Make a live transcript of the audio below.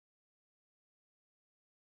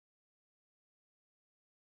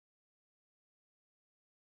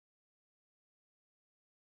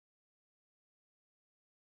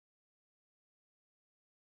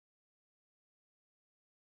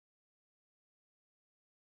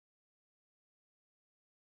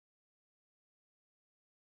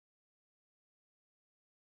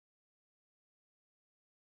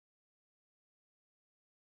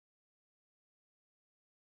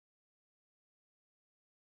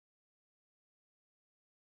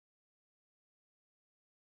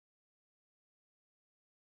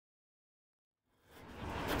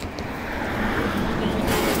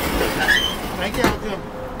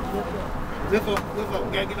Lift up, we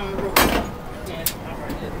gotta get on the road. Yeah, I'm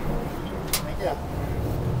right there. Yeah.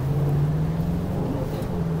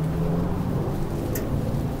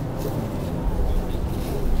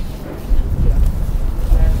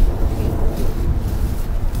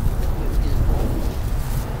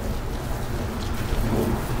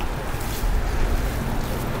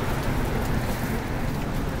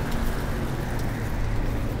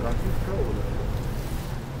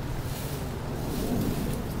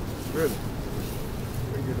 Really?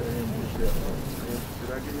 We get that in this shit. Did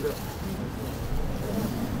I get it up?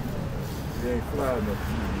 It ain't fly enough.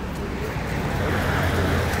 Yeah,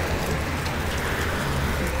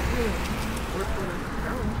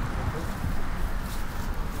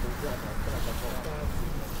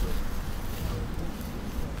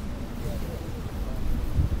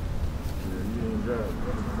 you ain't drive.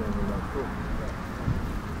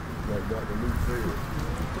 Like Dr. Luke said.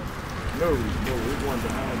 No, it's one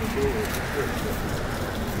behind the door of the church.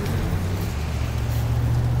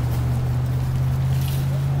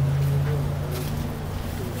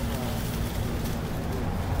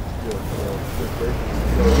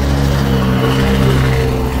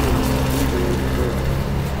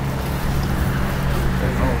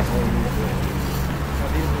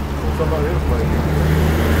 Somebody else might be.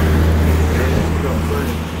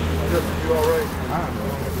 You all right?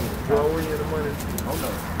 You all in the money? Oh no.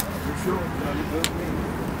 You sure?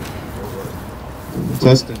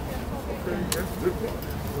 Testing.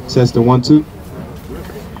 Testing 1, 2.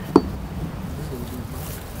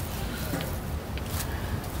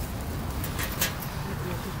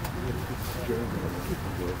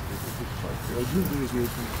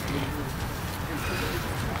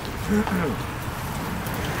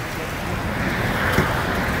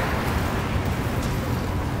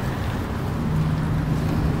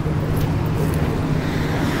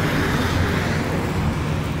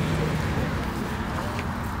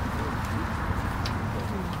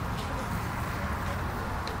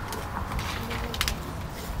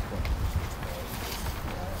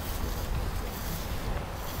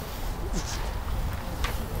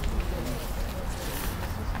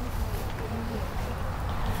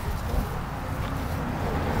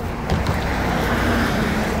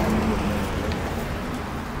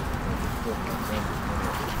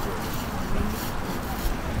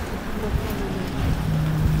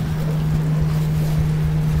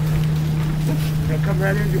 Come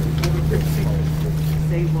right in, you can go to the seat.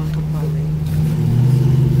 Save one for public.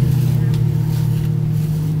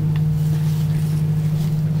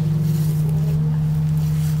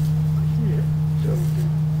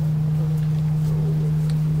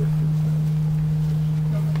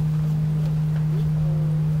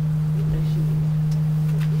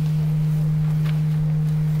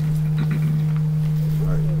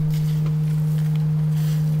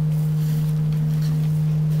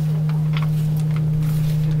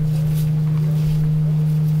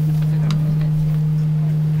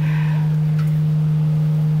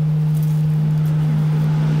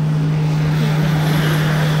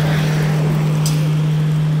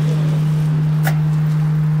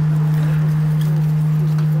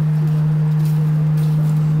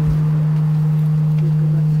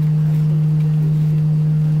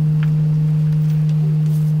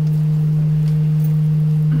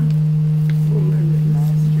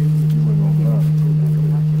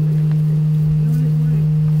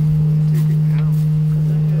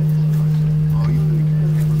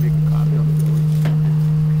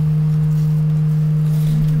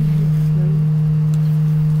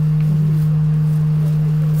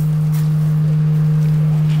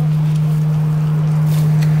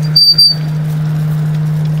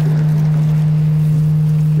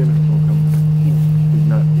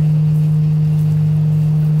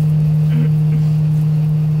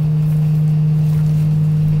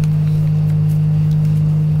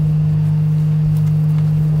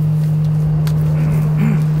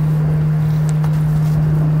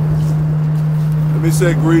 Let me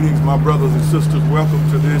say greetings, my brothers and sisters. Welcome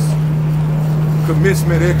to this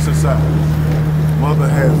commencement exercise. Mother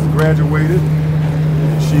has graduated,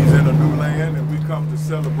 and she's in a new land, and we come to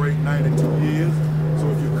celebrate 92 years. So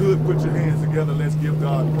if you could put your hands together, let's give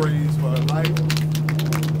God praise for her life.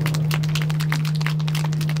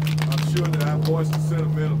 I'm sure that I voiced a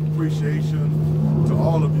sentiment of appreciation to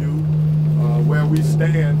all of you. Where we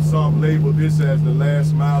stand, some label this as the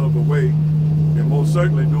last mile of the way. And most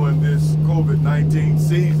certainly during this COVID-19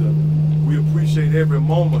 season, we appreciate every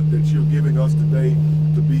moment that you're giving us today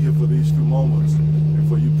to be here for these few moments. And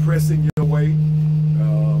for you pressing your way,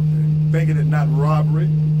 and thinking it not robbery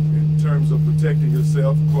in terms of protecting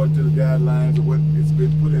yourself according to the guidelines of what has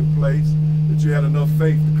been put in place, that you had enough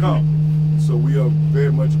faith to come. And so we are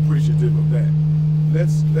very much appreciative of that. The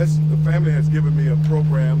family has given me a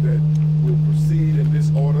program that will proceed in this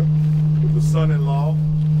order with the son-in-law,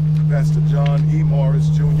 Pastor John E. Morris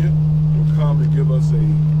Jr. will come and give us a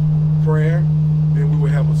prayer. Then we will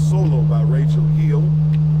have a solo by Rachel Hill.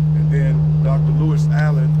 And then Dr. Lewis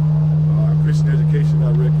Allen, our Christian Education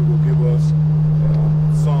Director, will give us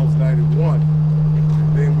Psalms 91.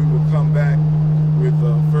 And then we will come back with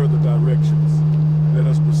further directions. Let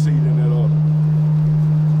us proceed in that order.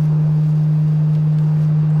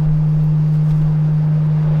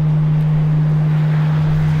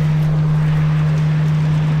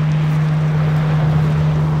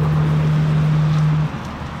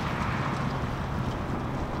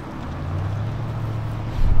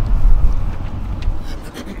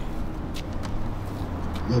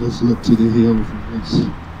 Let us look to the hill from whence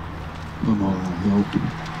come all our help.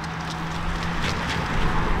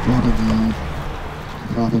 Father God,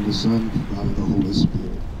 Father the Son, Father the Holy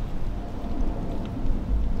Spirit.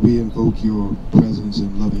 We invoke your presence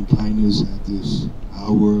and loving kindness at this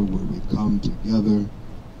hour where we come together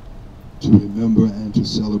to remember and to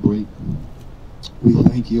celebrate. We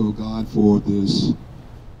thank you, O God, for this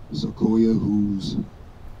sequoia whose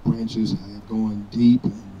branches have gone deep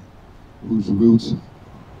and whose roots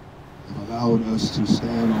have allowed us to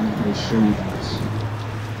stand on her shoulders.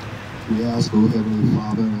 We ask, O Heavenly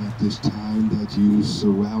Father, at this time that you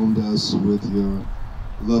surround us with your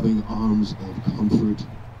loving arms of comfort.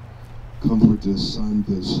 Comfort this son,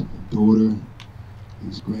 this daughter,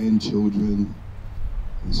 his grandchildren,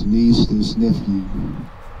 his niece, this nephew,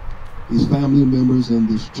 his family members, and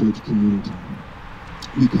this church community.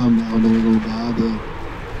 We come now knowing, O God, that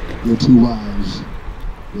you're too wise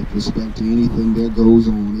with respect to anything that goes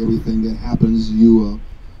on. Everything that happens, you are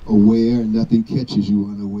aware, and nothing catches you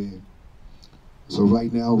unaware. So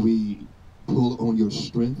right now we pull on your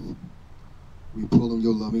strength, we pull on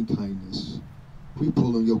your loving kindness, we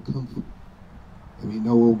pull on your comfort. And we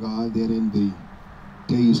know, oh God, that in the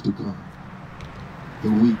days to come,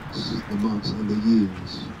 the weeks, the months, and the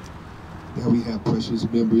years, that we have precious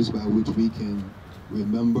memories by which we can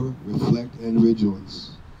remember, reflect, and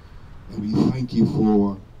rejoice. And we thank you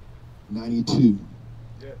for 92.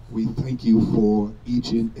 Yes. We thank you for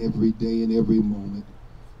each and every day and every moment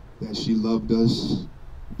that she loved us,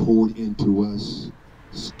 poured into us,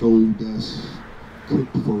 scolded us,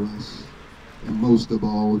 cooked for us, and most of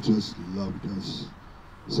all, just loved us.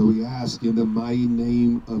 So we ask in the mighty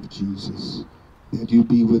name of Jesus that you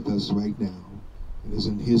be with us right now. It is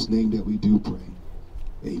in his name that we do pray.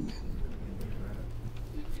 Amen.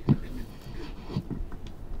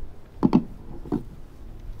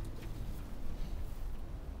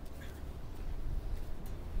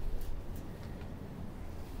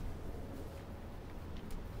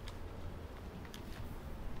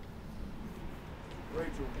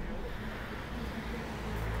 Rachel Hill.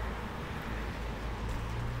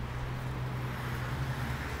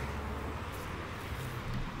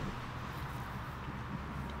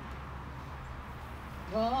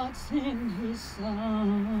 God sent his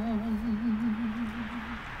son.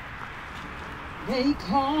 They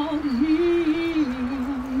called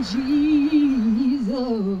him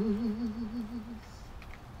Jesus.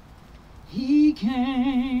 He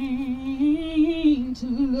came to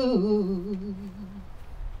love,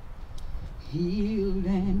 heal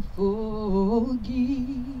and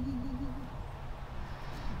forgive.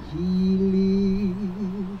 He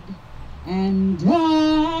lived and died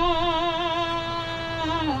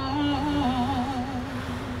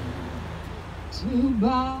to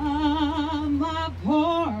buy my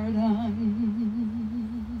pardon,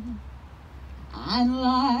 and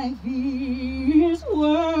life is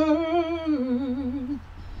worth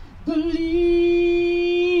the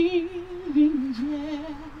living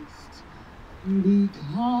just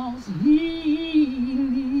because he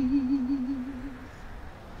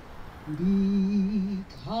lives,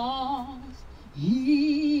 because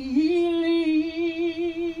he lives.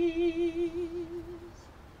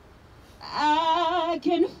 I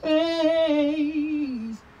can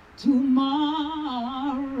face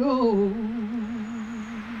tomorrow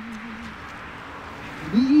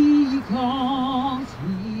because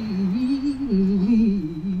he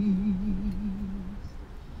lives.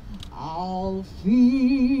 All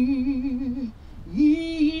fear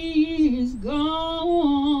is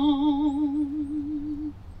gone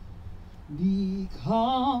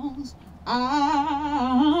because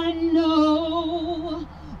I know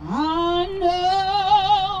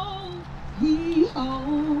he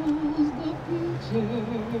holds the future,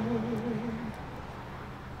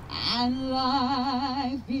 and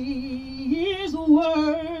life is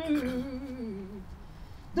worth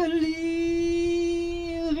the living.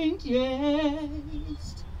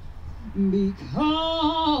 rest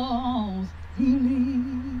because he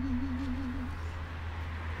lives.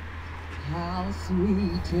 How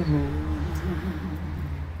sweet to hold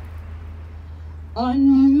a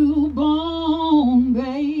newborn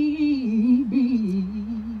baby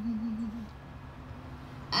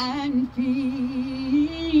and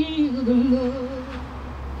feel the love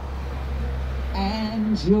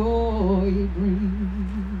and joy it brings.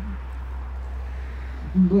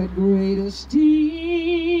 But greater still,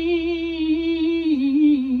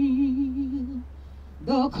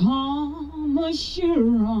 the calm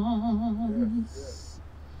assurance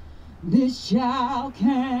this child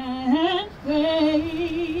can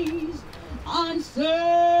face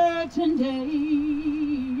uncertain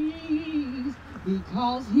days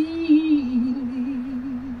because he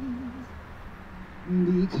lives,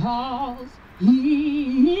 because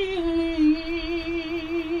he lives.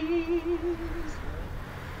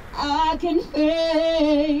 I can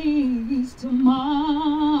face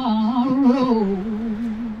tomorrow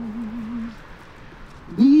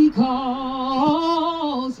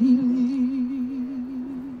because he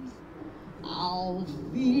lives. All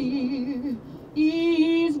fear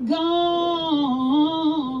is gone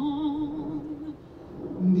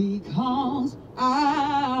because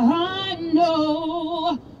I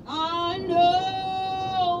know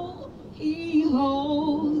he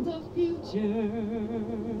holds the future,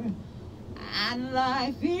 and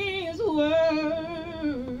life is worth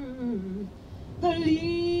the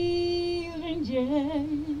living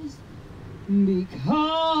just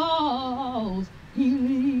because he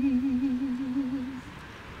lives.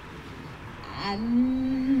 And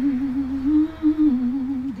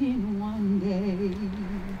then one day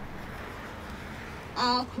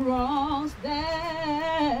I'll cross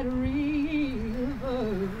that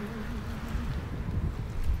river.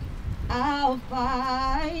 I'll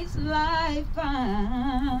fight life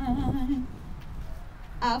fine.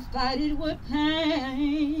 I'll fight it with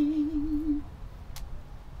pain.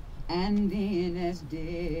 And then as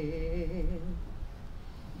death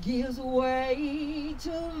gives way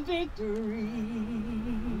to victory,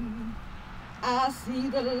 I see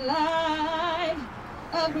the light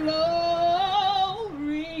of glory,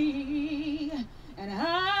 and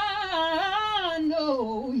I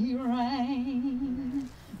know he reigns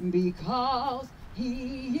because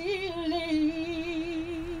he lives.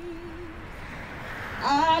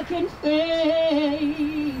 I can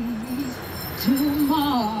face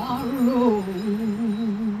tomorrow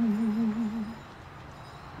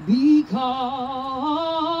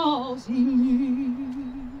because he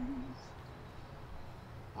lives.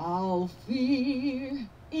 All fear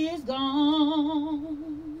is gone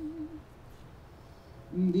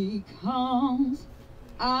because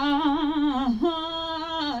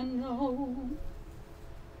I know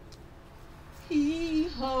he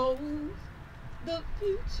holds the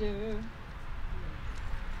future,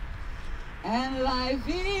 and life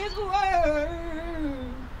is worth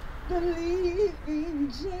the living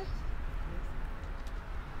just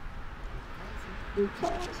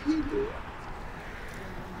because he lives.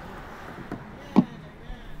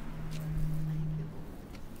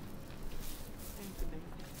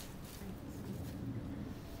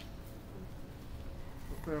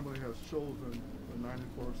 The family has chosen the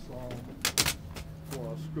 91st Psalm for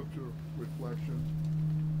our scripture reflection.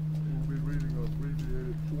 We'll be reading an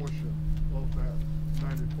abbreviated portion of that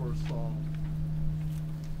 91st Psalm.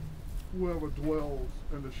 Whoever dwells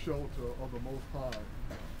in the shelter of the Most High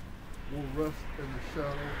will rest in the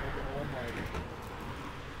shadow of the Almighty.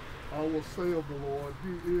 I will say of the Lord,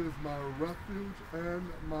 He is my refuge and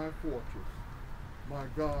my fortress, my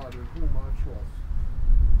God in whom I trust.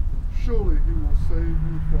 Surely He will save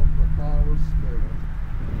you from the fowler's snare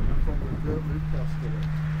and from the deadly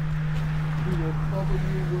pestilence. He will cover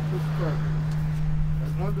you with His feathers,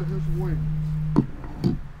 and under His wings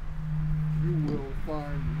you will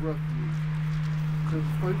find refuge. His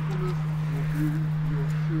faithfulness will be your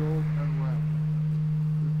shield and rampart.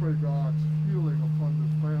 We pray God's healing upon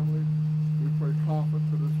this family. We pray comfort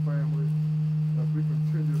to this family as we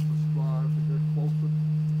continue to strive to get closer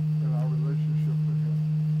in our relationship to Him.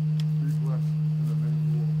 Be blessed in the name of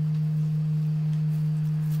the Lord.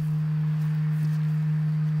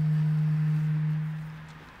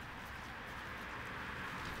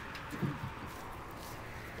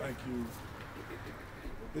 Thank you.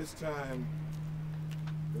 At this time,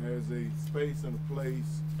 there's a space and a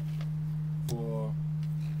place for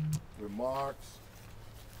remarks.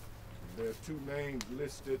 There's two names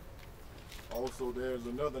listed. Also, there's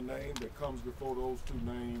another name that comes before those two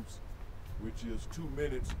names, which is 2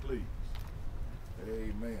 minutes, please.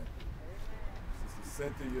 Amen. Sister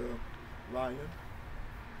Cynthia Lion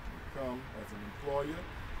come as an employer.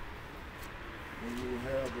 And we will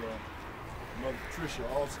have Mother Tricia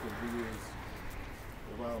Austin, who is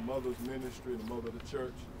of our mother's ministry, the mother of the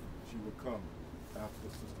church. She will come after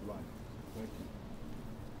Sister Lion. Thank you.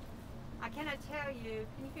 I cannot tell you.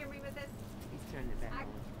 Can you hear me with this? He's turning it back on.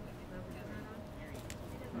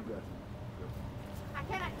 You got it. I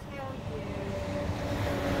cannot tell you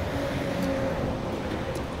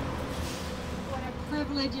what a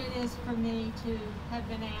privilege it is for me to have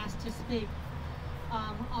been asked to speak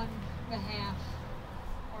on behalf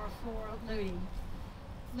or for Ludie.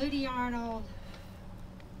 Ludie Arnold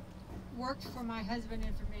worked for my husband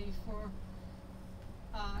and for me for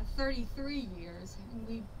 33 years, and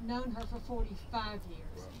we've known her for 45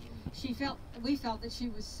 years. We felt that she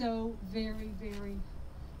was so very, very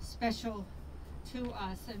special to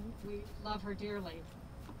us, and we love her dearly.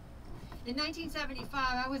 In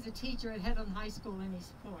 1975, I was a teacher at Headland High School in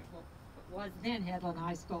East Point. Well, it was then Headland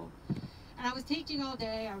High School. And I was teaching all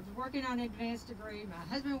day. I was working on an advanced degree. My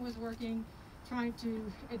husband was working, trying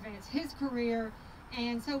to advance his career,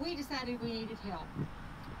 and so we decided we needed help.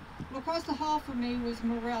 Well, across the hall from me was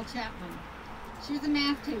Morel Chapman. She was a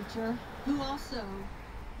math teacher who also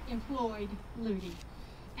employed Ludie.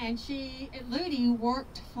 And Ludie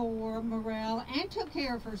worked for Morel and took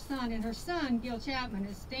care of her son, and her son, Gil Chapman,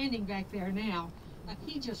 is standing back there now.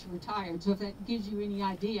 He just retired, so if that gives you any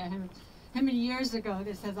idea how many years ago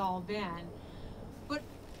this has all been. But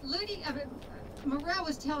Morel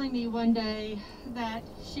was telling me one day that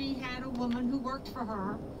she had a woman who worked for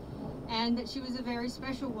her, and that she was a very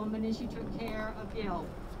special woman, and she took care of Gil.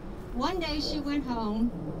 One day she went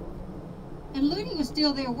home, and Ludie was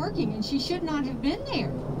still there working, and she should not have been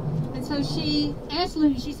there. And so she asked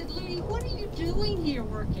Ludie, she said, "Ludie, what are you doing here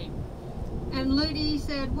working?" And Ludie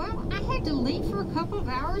said, "Well, I had to leave for a couple of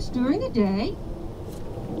hours during the day,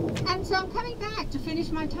 and so I'm coming back to finish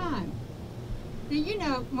my time." Now, you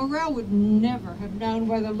know, Morel would never have known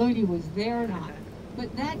whether Ludie was there or not,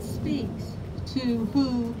 but that speaks to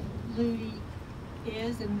who Ludie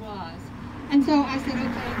is and was. And so I said,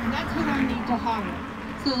 okay, that's who I need to hire.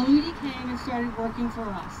 So Ludie came and started working for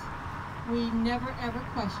us. We never ever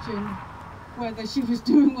questioned whether she was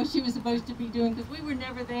doing what she was supposed to be doing, because we were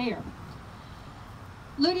never there.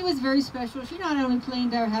 Ludie was very special. She not only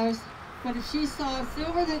cleaned our house, but if she saw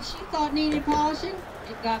silver that she thought needed polishing,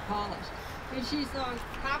 it got polished. If she saw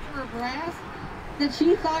copper or brass that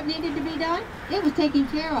she thought needed to be done, it was taken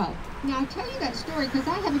care of. Now, I'll tell you that story because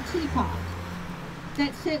I have a teapot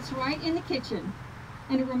that sits right in the kitchen,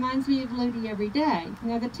 and it reminds me of Ludie every day.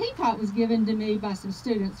 Now, the teapot was given to me by some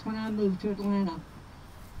students when I moved to Atlanta.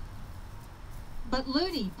 But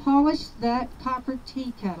Ludie polished that copper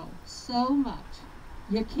tea kettle so much,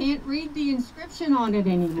 you can't read the inscription on it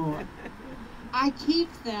anymore. I keep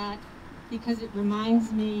that because it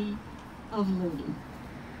reminds me of Ludie.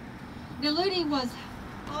 Now, Ludie was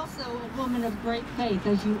also a woman of great faith,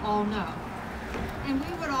 as you all know. And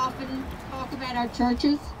we would often talk about our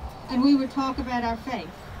churches, and we would talk about our faith.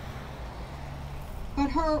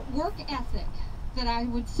 But her work ethic that I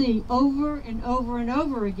would see over and over and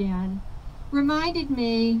over again reminded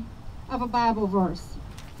me of a Bible verse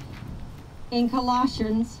in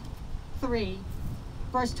Colossians 3,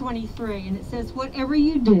 verse 23, and it says, "Whatever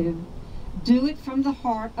you do, do it from the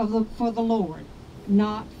heart for the Lord,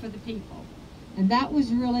 not for the people." And that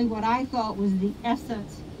was really what I thought was the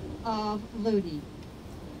essence of Ludie.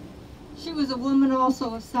 She was a woman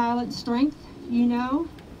also of silent strength, you know.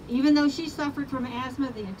 Even though she suffered from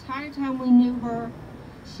asthma the entire time we knew her,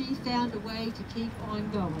 she found a way to keep on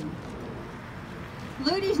going.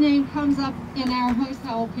 Ludie's name comes up in our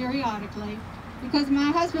household periodically because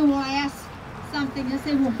my husband will ask something and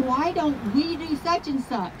say, "Well, why don't we do such and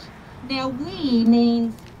such?" Now, we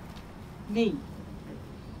means me.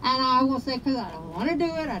 And I will say, because I don't want to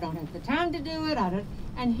do it, I don't have the time to do it,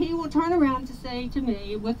 and he will turn around to say to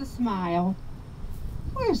me with a smile,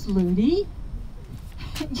 "Where's Ludie?"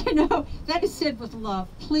 You know, that is said with love.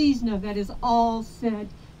 Please know that is all said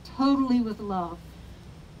totally with love,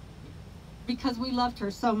 because we loved her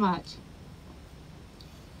so much.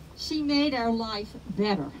 She made our life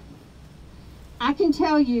better. I can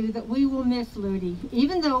tell you that we will miss Ludie,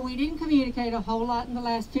 even though we didn't communicate a whole lot in the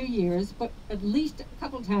last 2 years, but at least a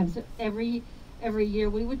couple times every year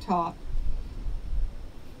we would talk.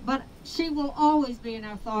 But she will always be in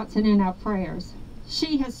our thoughts and in our prayers.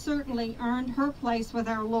 She has certainly earned her place with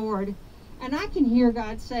our Lord, and I can hear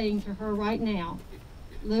God saying to her right now,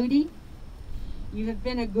 "Ludie, you have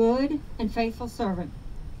been a good and faithful servant.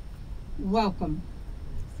 Welcome."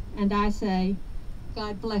 And I say,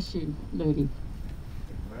 God bless you, Ludie.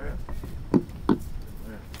 Amen.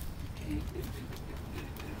 Amen.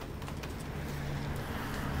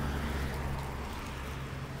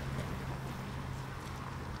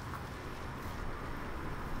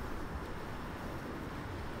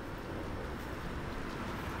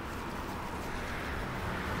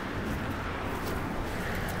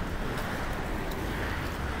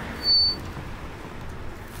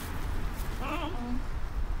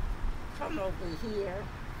 Come over here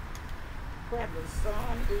where the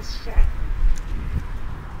sun is shining.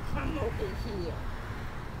 Come over here.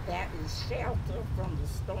 That is shelter from the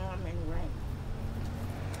storm and rain.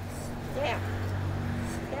 Step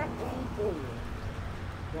on board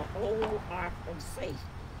the old ark of safety.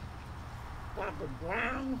 For the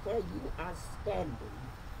ground where you are standing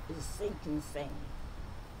is sinking sand.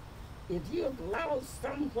 If you're lost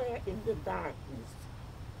somewhere in the darkness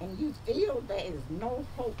and you feel there is no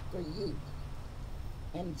hope for you,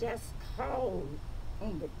 and just call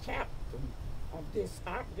on the captain of this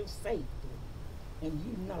ark of safety, and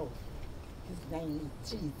you know his name is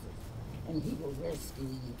Jesus, and he will rescue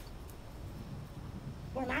you.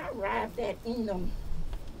 When I arrived at Enon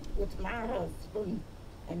with my husband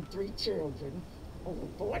and 3 children over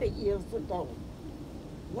 40 years ago,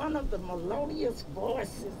 one of the melodious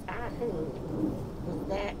voices I heard was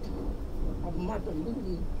that of Mother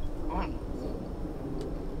Ludie, Arnold.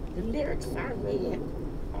 The lyrics I read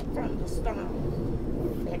are from the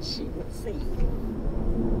song that she would sing.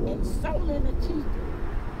 And so many people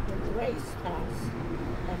embraced us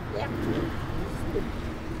and definitely Miss Ludie.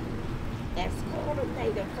 As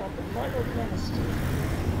coordinator for the Mother Ministry,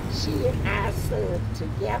 she and I served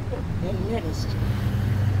together in ministry.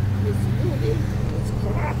 Miss Ludie was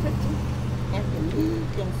cooperative and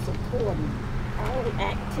believed in supporting all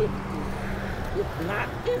activities, if not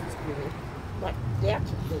physically, but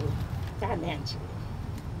definitely financially.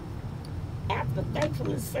 After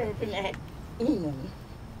faithfully serving at Enon,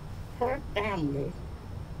 her family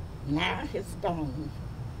now has gone,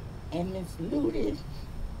 and Miss Ludie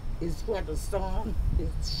is where the sun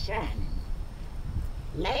is shining.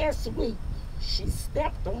 Last week, she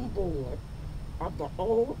stepped on board of the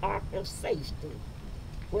old ark of safety,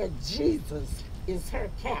 where Jesus is her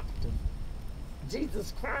captain.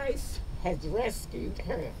 Jesus Christ has rescued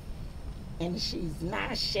her, and she's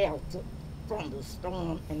now sheltered from the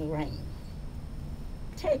storm and rain.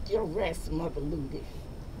 Take your rest, Mother Ludie.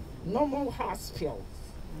 No more hospitals,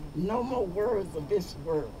 no more worries of this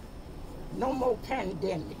world, no more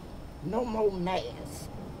pandemic, no more masks.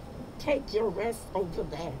 Take your rest over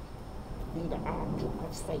there in the ark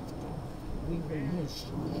of safety. We will miss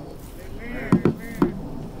you. Amen.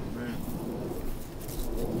 Amen.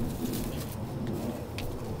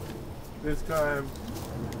 This time,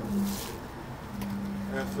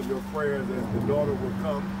 answer your prayers as the daughter will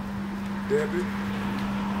come. Debbie,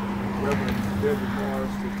 Reverend Debbie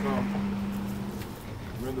Morris will come.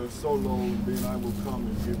 Render a solo, and then I will come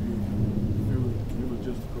and give you a few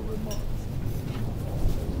eulogistical remarks.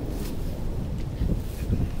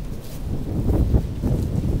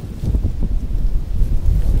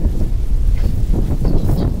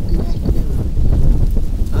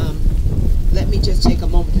 Let me just take a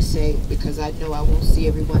moment to say, because I know I won't see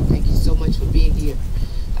everyone, thank you so much for being here.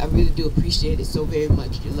 I really do appreciate it so very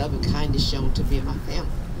much, your love and kindness shown to me and my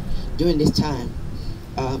family during this time.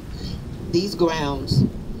 These grounds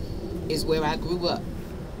is where I grew up,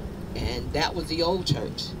 and that was the old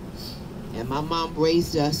church. And my mom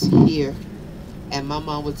raised us here, and my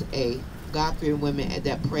mom was a God-fearing woman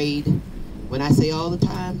that prayed. When I say all the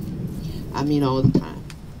time, I mean all the time.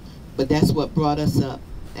 But that's what brought us up,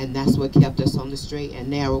 and that's what kept us on the straight and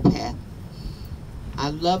narrow path. I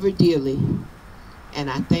love her dearly, and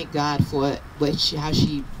I thank God for how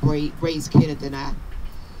she raised Kenneth and I.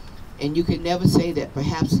 And you can never say that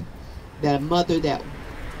perhaps that a mother that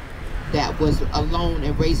was alone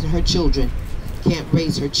and raising her children can't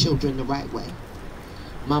raise her children the right way.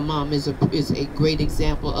 My mom is a great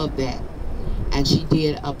example of that, and she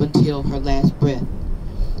did up until her last breath.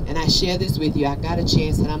 And I share this with you. I got a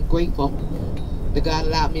chance, and I'm grateful that God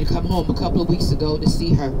allowed me to come home a couple of weeks ago to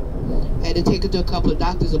see her. I had to take her to a couple of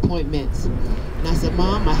doctor's appointments. And I said,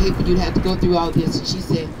 Mom, I hate for you to have to go through all this. And she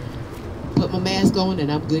said, put my mask on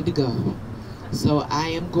and I'm good to go. So I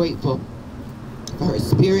am grateful for her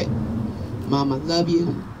spirit. Mom, I love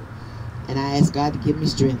you. And I ask God to give me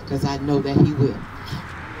strength, because I know that He will.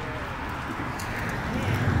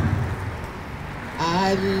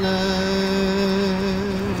 I've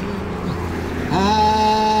learned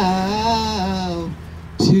how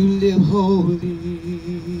to live holy.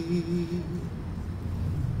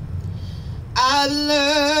 I've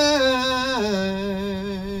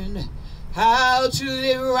learned how to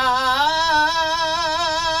live right.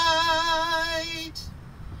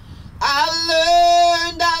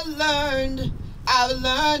 I've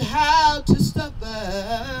learned how to suffer.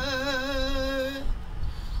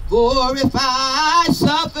 For if I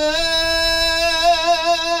suffer,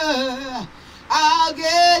 I'll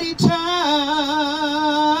get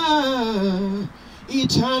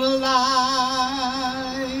eternal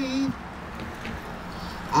life.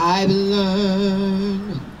 I've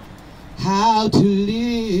learned how to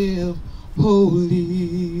live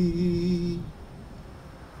holy.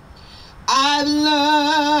 I've learned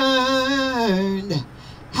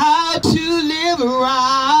how to live right.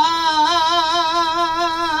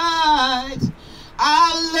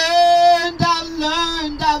 I've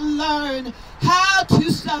learned how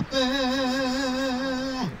to suffer.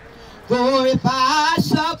 For if I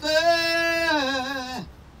suffer,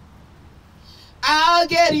 I'll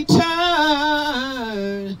get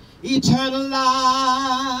eternal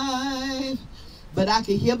life. But I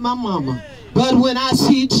can hear my mama. But when I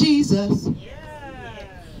see Jesus,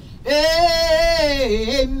 amen.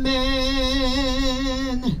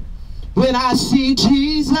 When I see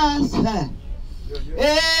Jesus,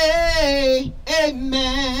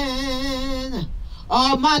 amen.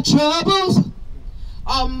 All my troubles,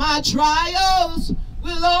 all my trials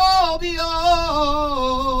will all be over.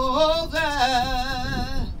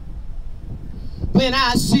 When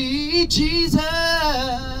I see Jesus,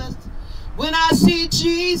 when I see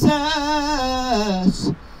Jesus,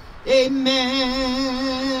 amen.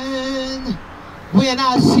 When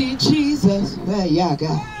I see Jesus, amen.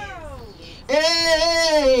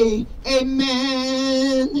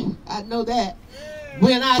 I know that.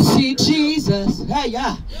 When I see Jesus,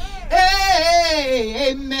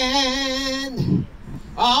 amen.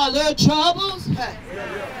 All the troubles,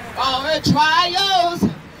 all the trials,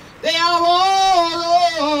 they are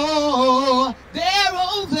all, they're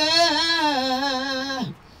over.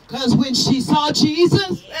 Because when she saw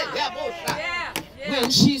Jesus, when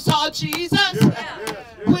she saw Jesus,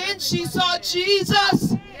 when she saw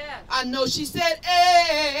Jesus, I know she said,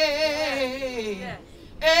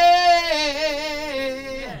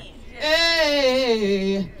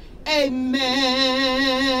 amen.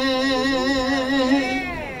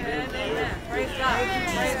 Praise God.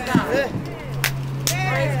 Praise God.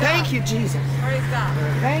 Thank you, Jesus. Praise God.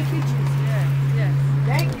 Thank you, Jesus. Yes.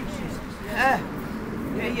 Thank you, Jesus.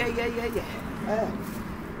 Yeah.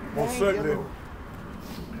 Most certainly,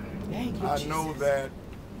 Thank you, I Jesus. know that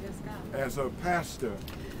as a pastor,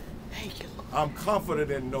 Thank you, Lord. I'm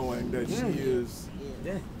confident in knowing that she is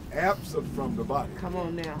absent from the body, Come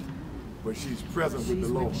on now. but she's present with the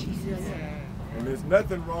Lord. Jesus. And there's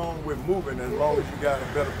nothing wrong with moving as long as you got a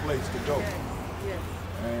better place to go.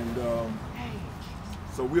 And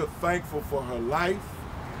so we're thankful for her life,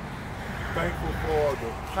 thankful for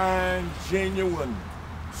the kind, genuine,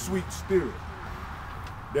 sweet spirit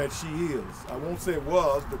that she is. I won't say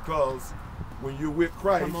was, because when you're with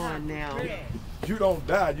Christ, Come on now. you don't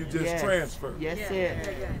die, you just transfer. Yes, sir.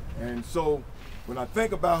 And so when I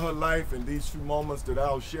think about her life and these few moments that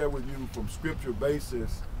I'll share with you from scripture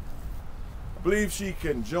basis, I believe she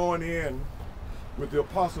can join in with the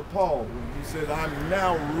Apostle Paul when he said, I'm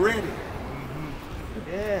now ready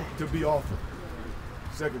to be offered.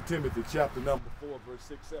 2 Timothy chapter number 4, verse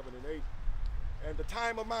 6, 7, and 8. And the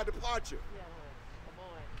time of my departure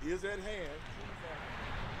is at hand.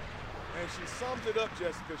 And she sums it up,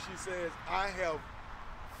 Jessica. She says, I have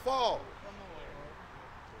fallen.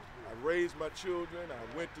 I raised my children.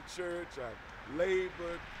 I went to church. I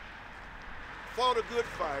labored, fought a good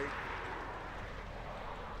fight.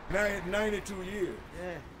 Now at 92 years,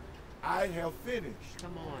 I have finished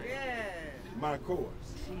Come on. my course.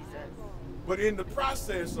 Jesus. But in the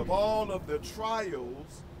process of all of the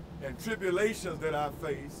trials and tribulations that I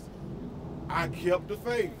faced, I kept the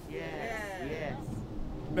faith. Yes.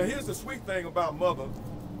 Now here's the sweet thing about Mother,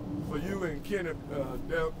 for you and Kenneth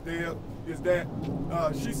there, is that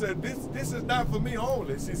she said, this is not for me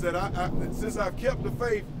only. She said, since I've kept the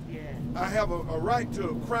faith, I have a right to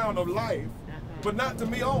a crown of life, but not to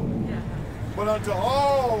me only, but unto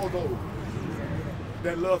all those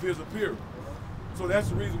that love his appearance. So that's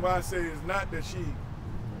the reason why I say it's not that she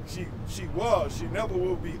never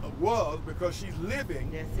will be was, because she's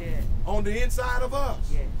living on the inside of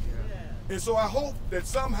us. And so I hope that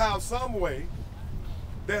somehow, some way,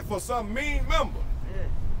 that for some mean member,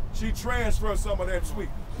 she transfers some of that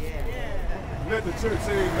sweetness. Let the church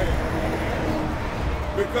say amen.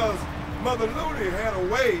 Because Mother Ludie had a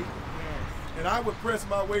way, and I would press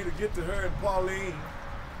my way to get to her and Pauline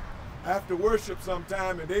after worship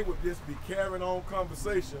sometime, and they would just be carrying on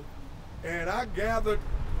conversation. And I gathered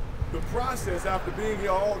the process after being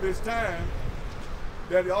here all this time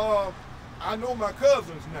that I know my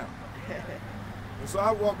cousins now. And so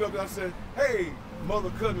I walked up and I said, hey,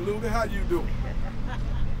 Mother Cousin Ludie, how you doing?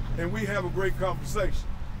 And we have a great conversation.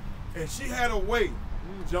 And she had a way,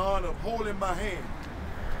 John, of holding my hand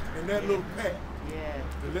and that little pat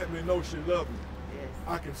to let me know she loved me.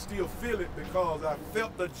 I can still feel it because I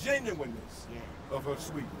felt the genuineness of her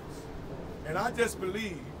sweetness. And I just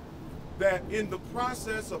believe that in the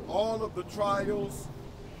process of all of the trials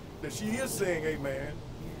that she is saying amen,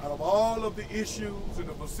 out of all of the issues and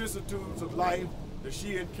the vicissitudes of life that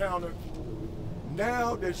she encountered,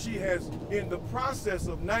 now that she has, in the process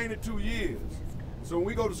of 92 years, so when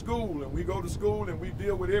we go to school and we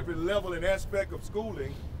deal with every level and aspect of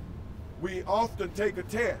schooling, we often take a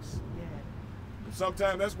test. And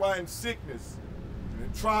sometimes that's why in sickness and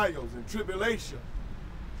in trials and tribulation,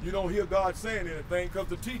 you don't hear God saying anything because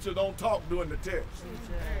the teacher don't talk during the test.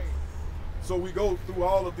 So we go through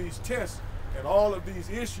all of these tests and all of these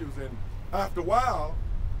issues, and after a while,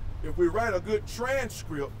 if we write a good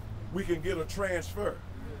transcript, we can get a transfer.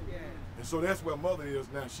 And so that's where Mother is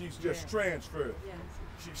now. She's just transferred.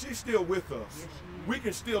 She's still with us. We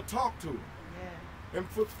can still talk to her. And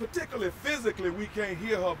particularly physically, we can't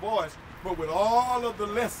hear her voice, but with all of the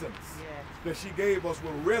lessons that she gave us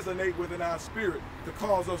will resonate within our spirit to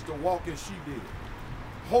cause us to walk as she did.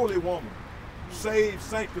 Holy woman, saved,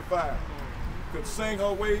 sanctified, could sing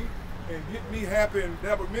her way and get me happy. And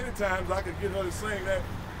there were many times I could get her to sing that,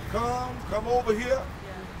 come over here.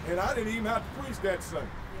 And I didn't even have to preach that Sunday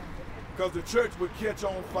because the church would catch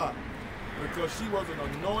on fire because she was an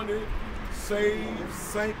anointed, saved,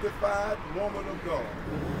 sanctified woman of God.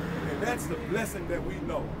 And that's the blessing that we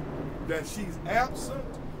know, that she's absent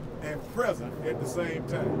and present at the same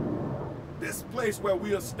time. This place where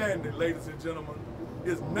we are standing, ladies and gentlemen,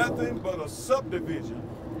 is nothing but a subdivision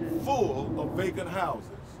full of vacant houses.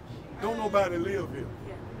 Don't nobody live here.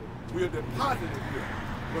 We are deposited here,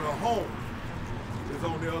 but a home is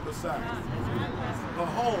on the other side. Her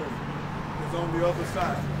home is on the other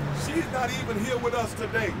side. She's not even here with us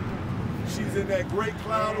today. She's in that great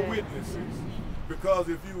cloud of witnesses. Because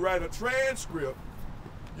if you write a transcript,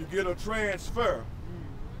 you get a transfer,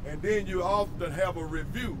 and then you often have a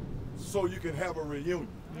review so you can have a reunion.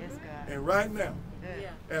 Yes, God. And right now,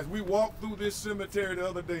 as we walked through this cemetery the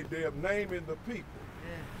other day, they are naming the people.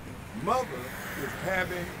 Mother is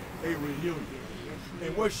having a reunion.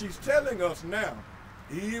 And what she's telling us now,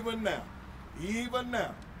 even now,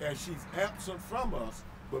 as she's absent from us,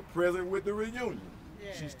 but present with the reunion,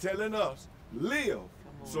 she's telling us, live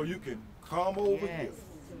so you can come over here.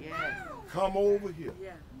 Come over here.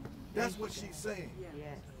 That's what she's saying.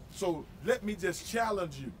 So let me just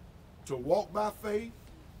challenge you to walk by faith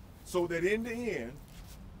so that in the end,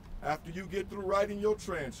 after you get through writing your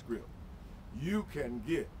transcript, you can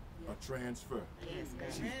get a transfer.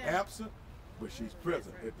 She's absent, but she's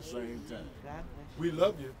present at the same time. We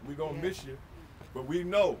love you. We're going to miss you. But we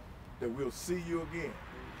know that we'll see you again.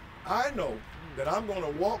 I know that I'm going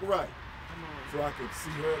to walk right so I can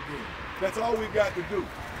see her again. That's all we got to do.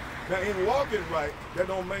 Now, in walking right, that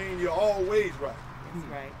don't mean you're always right. That's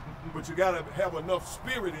right. But you got to have enough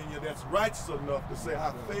spirit in you that's righteous enough to say,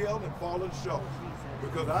 I failed and fallen short.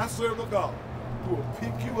 Because I serve a God who will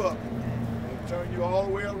pick you up and turn you all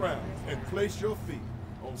the way around and place your feet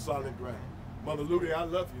on solid ground. Mother Ludie, I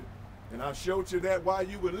love you. And I showed you that while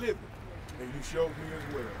you were living. And you showed me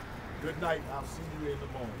as well. Good night. I'll see you in the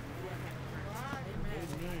morning.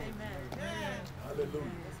 Amen. Hallelujah.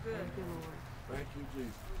 That's good. Thank you,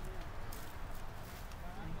 Jesus.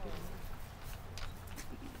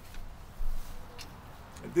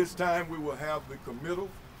 At this time, we will have the committal.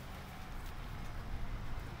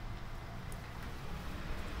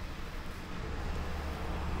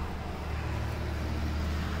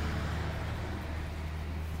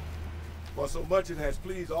 For so much it has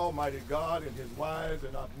pleased Almighty God in his wise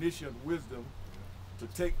and omniscient wisdom to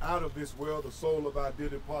take out of this world the soul of our dear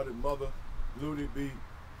departed mother, Ludie B.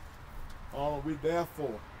 We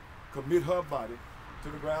therefore commit her body to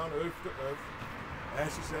the ground, earth to earth,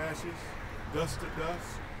 ashes to ashes, dust to dust.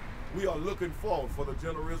 We are looking forward for the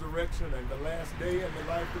general resurrection and the last day and the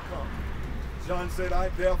life to come. John said, I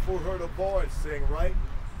therefore heard a voice saying, right,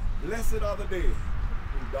 blessed are the dead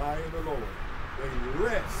who die in the Lord. They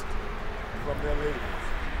rest from their labors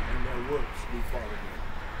and their works will follow them.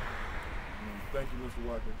 Thank you, Mr.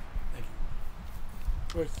 Watkins. Thank you.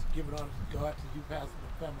 First, give it honor to God, to you, Pastor, and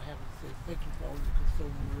the family, having said thank you for all your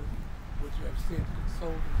consoling word, what you have said to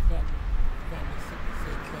console the family simply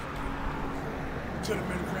said thank you. To the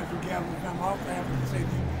many friends who gathered with them, also having to say to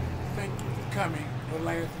you, thank you for coming the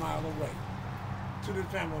last mile away. To the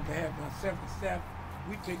family, on behalf of myself and staff,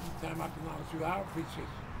 we take this time out to acknowledge you, our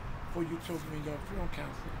appreciation for your children and your funeral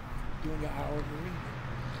counsel. during your hours of reading.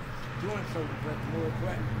 Doing so, you let the Lord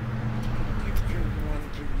bless you. Keep the church going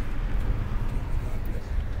until you. God bless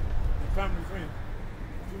you. Your family and friends,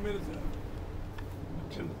 a few minutes ago,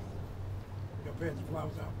 attendants, you'll pass the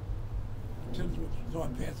flowers out. Attendants will start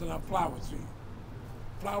passing out flowers to you.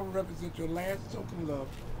 Flower represents your last token of love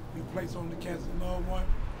you place on the casket of loved one,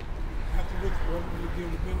 after which the Reverend will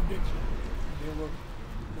give the benediction, and then we'll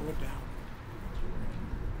go it down.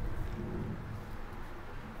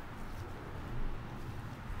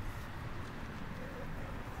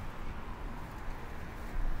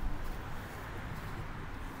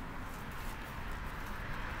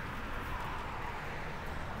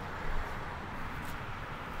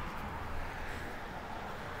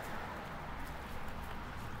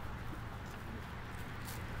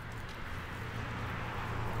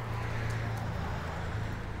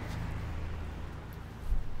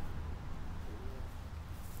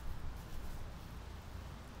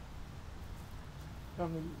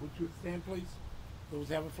 Family, would you stand, please? Those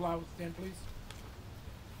having flowers, stand, please.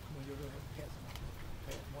 Come on, you're going to have to pass them out.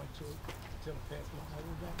 Pass one to it. Tell them pass one all the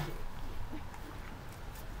way back to it.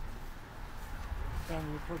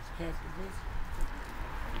 Family, approach the casket, please.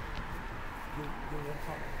 Go one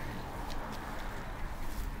part.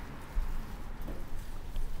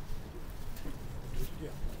 Do it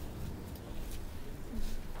together.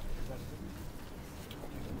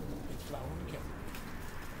 Big flower on the casket.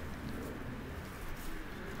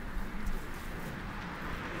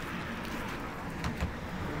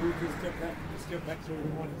 Just step back to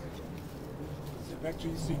everyone. Step back to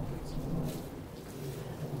your seat, please.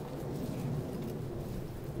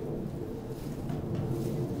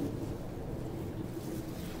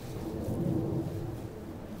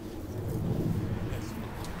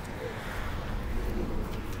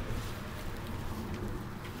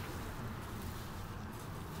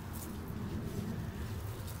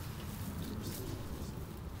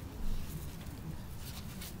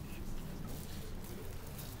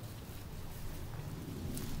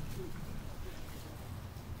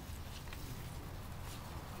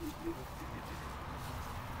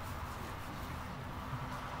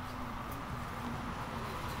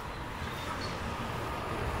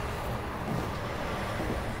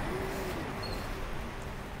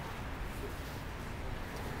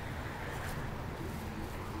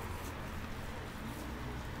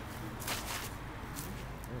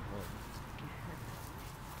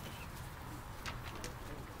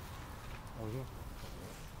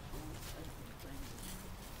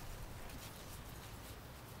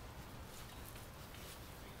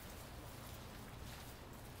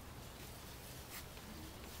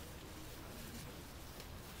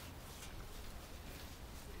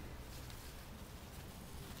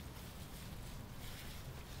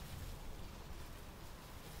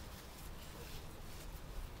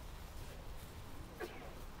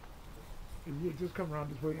 If you just come around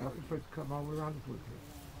this way, ask the person to come all the way around this way, please.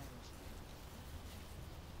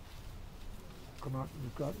 Come out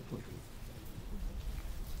and got this way, please.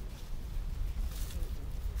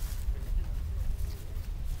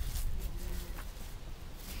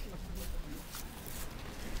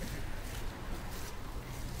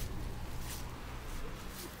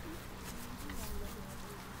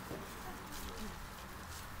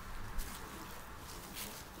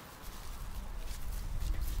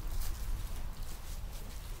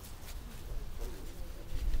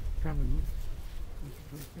 Family, Mr.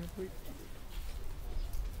 President, please.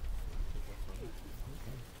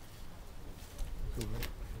 Okay. So,